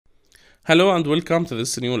Hello and welcome to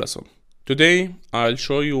this new lesson. Today I'll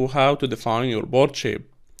show you how to define your board shape.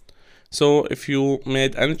 So if you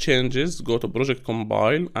made any changes, go to project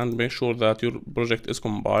compile and make sure that your project is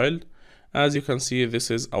compiled. As you can see,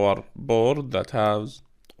 this is our board that has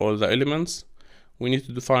all the elements. We need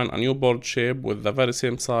to define a new board shape with the very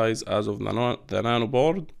same size as of the nano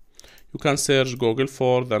board. You can search Google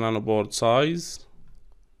for the nano board size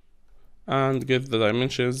and get the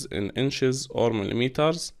dimensions in inches or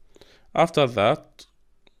millimeters. After that,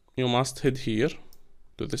 you must head here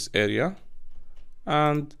to this area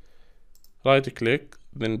and right click,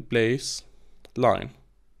 then place line.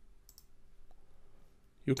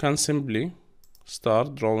 You can simply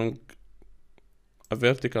start drawing a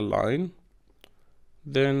vertical line,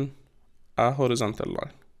 then a horizontal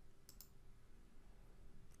line.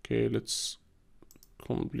 Okay, let's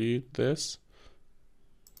complete this.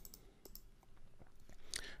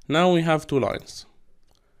 Now we have two lines.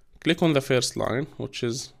 Click on the first line, which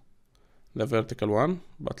is the vertical one,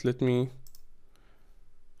 but let me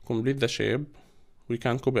complete the shape. We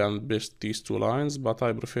can copy and paste these two lines, but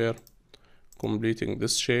I prefer completing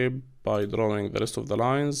this shape by drawing the rest of the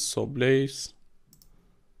lines. So place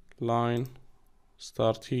line,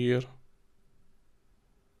 start here,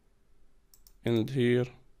 end here.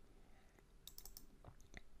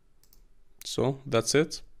 So that's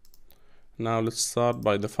it. Now let's start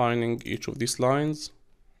by defining each of these lines.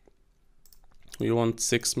 We want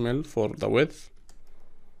 6 mil for the width,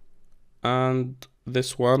 and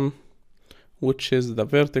this one, which is the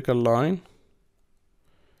vertical line,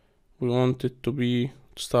 we want it to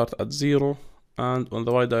start at 0, and on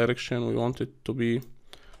the y direction we want it to be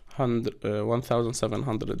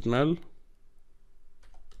 1700 mil.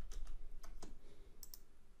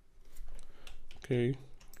 Okay,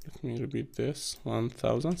 let me repeat this,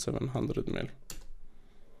 1700 mil.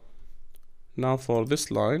 Now for this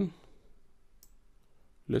line,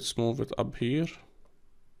 let's move it up here,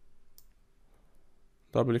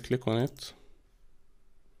 double click on it,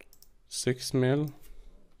 6 mil,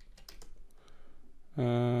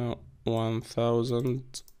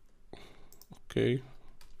 1000, okay,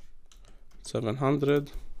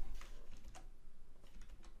 700,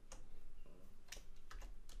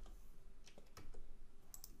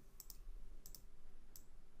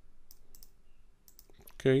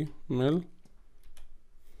 okay, mil.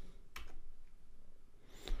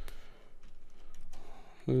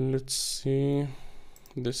 Let's see,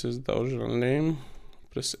 this is the original name.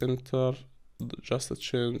 Press enter just to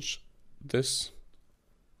change this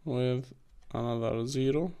with another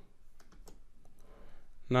 0.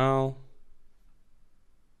 Now,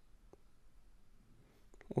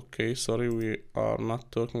 okay, sorry, we are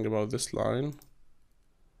not talking about this line.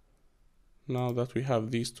 Now that we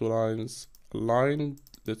have these two lines aligned,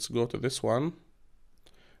 let's go to this one,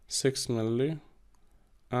 6 milli,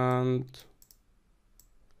 and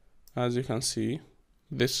as you can see,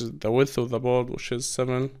 this is the width of the board, which is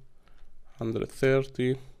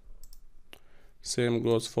 730. Same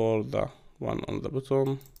goes for the one on the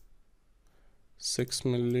bottom, 6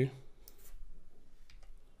 milli,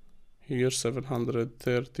 here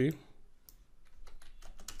 730.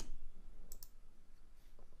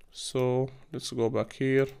 So let's go back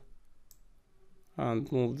here and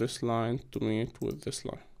move this line to meet with this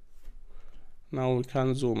line. Now we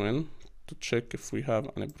can zoom in to check if we have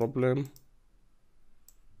any problem,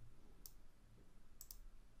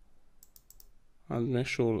 and make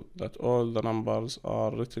sure that all the numbers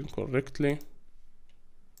are written correctly.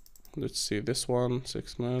 Let's see this one,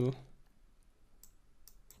 6 mil.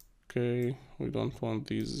 Okay, we don't want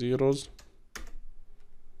these zeros.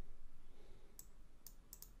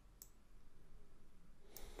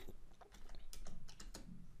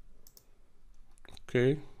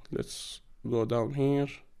 Okay, let's go down here,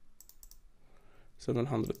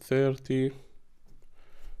 730.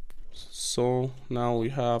 So now we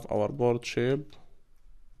have our board shape.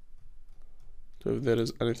 So if there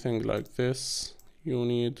is anything like this, you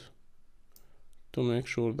need to make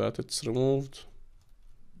sure that it's removed.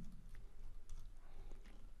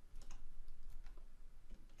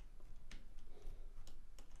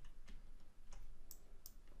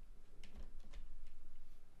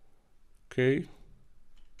 Okay,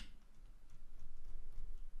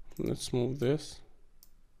 let's move this.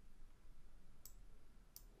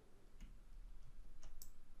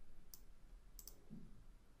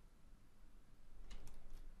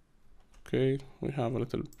 Okay, we have a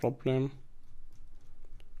little problem.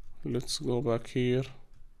 Let's go back here.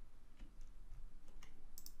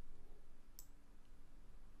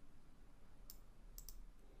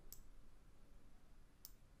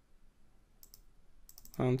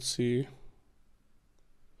 And see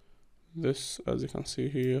This, as you can see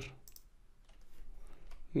here,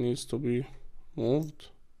 needs to be moved.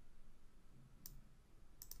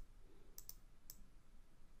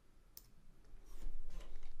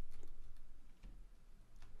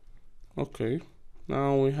 Okay,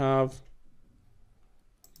 now we have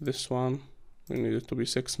this one. We need it to be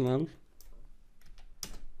 6 mil.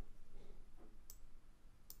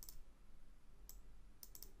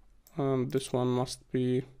 And this one must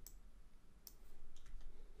be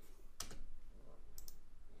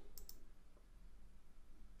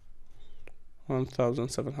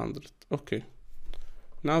 1700. Okay,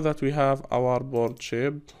 now that we have our board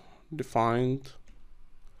shape defined,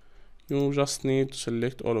 you just need to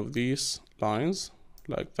select all of these lines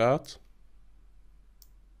like that.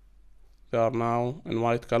 They are now in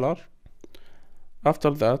white color.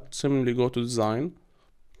 After that, simply go to design,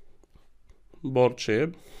 board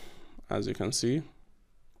shape, as you can see.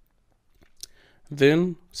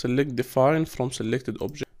 Then select define from selected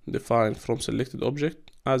object. Define from selected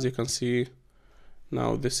object. As you can see,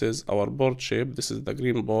 now this is our board shape. This is the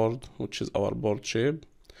green board, which is our board shape.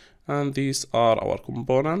 And these are our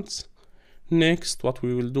components. Next, what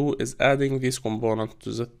we will do is adding these components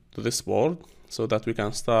to this board so that we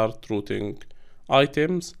can start routing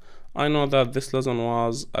items. I know that this lesson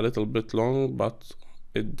was a little bit long, but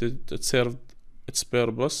it served its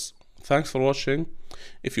purpose. Thanks for watching.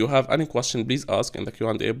 If you have any question, please ask in the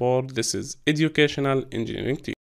Q&A board. This is Educational Engineering Team.